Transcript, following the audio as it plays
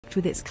packed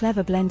with its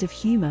clever blend of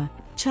humor,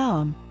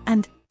 charm,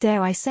 and,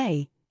 dare I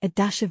say, a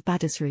dash of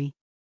badassery.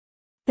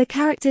 The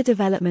character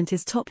development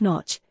is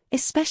top-notch,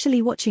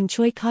 especially watching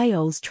Choi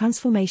Kye-ol's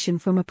transformation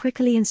from a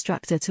prickly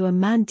instructor to a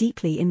man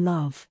deeply in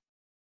love.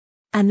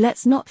 And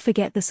let's not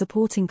forget the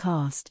supporting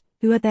cast,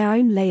 who add their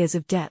own layers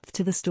of depth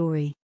to the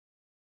story.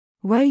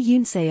 Roh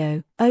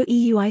Yoon-seo, Oh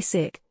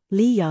Eui-sik,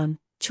 Lee Yun,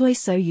 Choi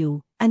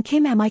So-yul, and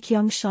Kim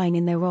Mi-kyung shine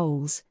in their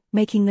roles,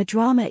 making the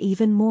drama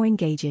even more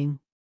engaging.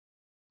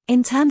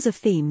 In terms of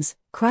themes,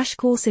 Crash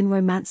Course in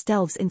Romance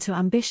delves into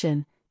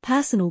ambition,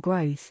 personal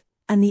growth,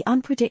 and the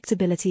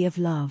unpredictability of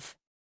love.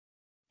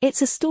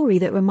 It's a story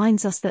that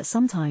reminds us that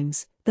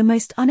sometimes, the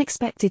most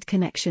unexpected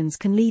connections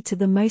can lead to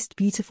the most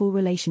beautiful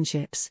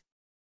relationships.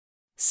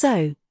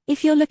 So,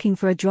 if you're looking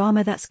for a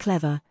drama that's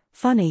clever,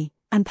 funny,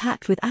 and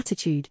packed with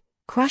attitude,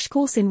 Crash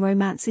Course in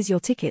Romance is your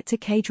ticket to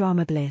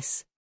K-drama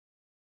bliss.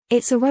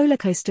 It's a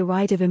rollercoaster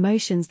ride of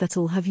emotions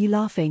that'll have you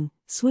laughing,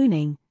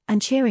 swooning,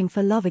 and cheering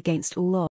for love against all odds.